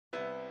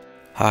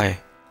Hi,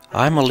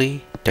 I'm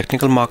Ali,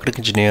 Technical Marketing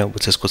Engineer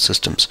with Cisco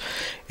Systems.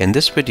 In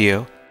this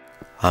video,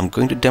 I'm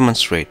going to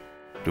demonstrate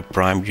to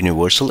prime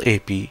Universal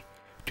AP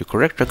to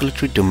correct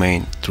regulatory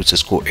domain through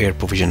Cisco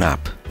AirProvision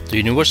App. The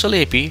Universal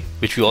AP,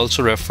 which we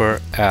also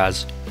refer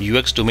as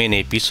UX Domain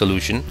AP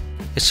solution,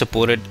 is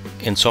supported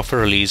in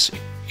software release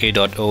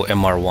 8.0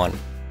 MR1.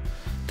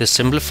 This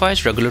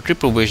simplifies regulatory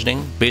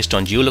provisioning based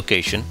on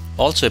geolocation.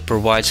 Also, it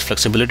provides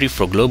flexibility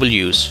for global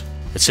use.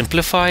 It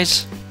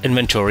simplifies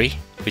inventory,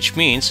 which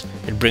means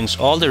it brings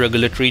all the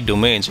regulatory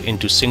domains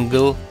into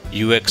single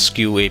UX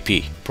SKU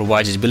AP,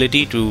 provides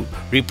ability to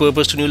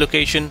repurpose to new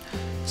location,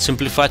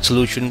 simplified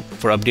solution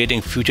for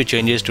updating future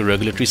changes to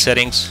regulatory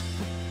settings.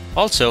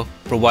 Also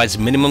provides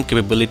minimum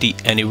capability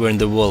anywhere in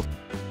the world.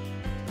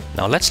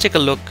 Now let's take a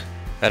look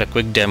at a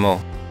quick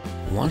demo.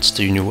 Once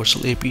the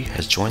Universal AP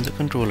has joined the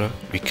controller,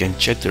 we can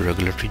check the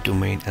regulatory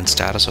domain and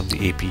status of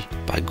the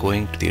AP by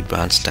going to the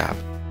Advanced tab.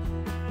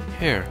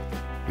 Here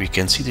we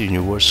can see the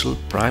Universal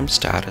primed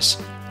status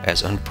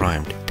as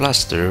unprimed,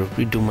 plus the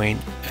regulatory domain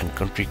and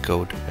country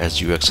code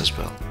as UX as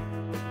well.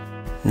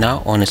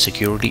 Now on a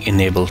security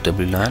enabled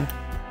WLAN,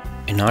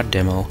 in our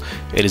demo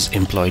it is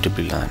employee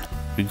WLAN.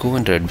 We go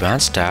into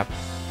Advanced tab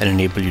and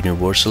enable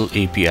Universal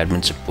AP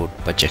admin support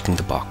by checking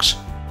the box.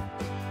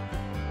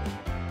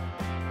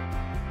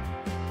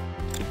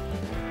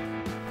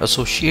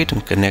 Associate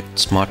and connect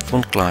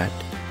smartphone client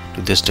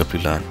to this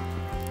WLAN.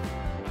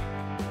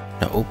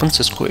 Now open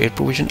Cisco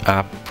AirProvision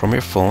app from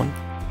your phone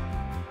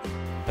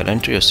and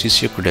enter your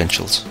CCO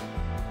credentials.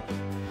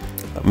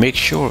 Make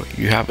sure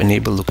you have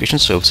enabled location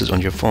services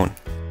on your phone.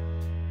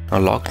 Now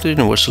log into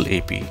the Universal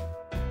AP.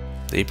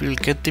 The AP will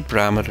get the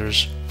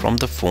parameters from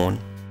the phone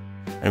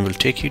and will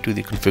take you to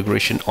the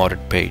configuration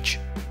audit page,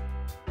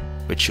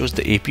 which shows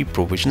the AP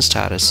provision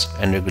status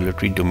and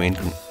regulatory domain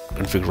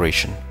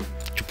configuration.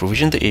 To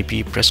provision the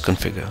AP, press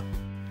configure.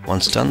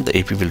 Once done, the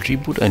AP will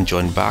reboot and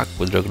join back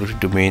with regulatory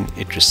domain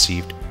it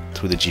received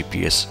through the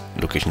GPS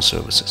location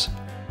services.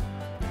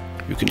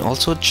 You can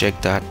also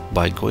check that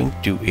by going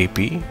to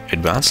AP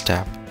Advanced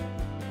tab.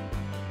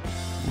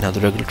 Now the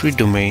regulatory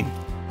domain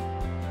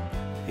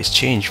is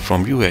changed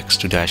from UX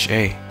to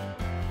 -A.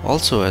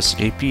 Also, as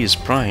AP is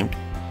primed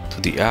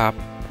through the app,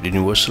 the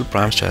Universal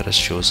Prime status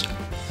shows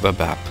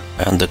Web App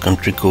and the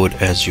country code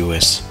as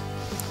US.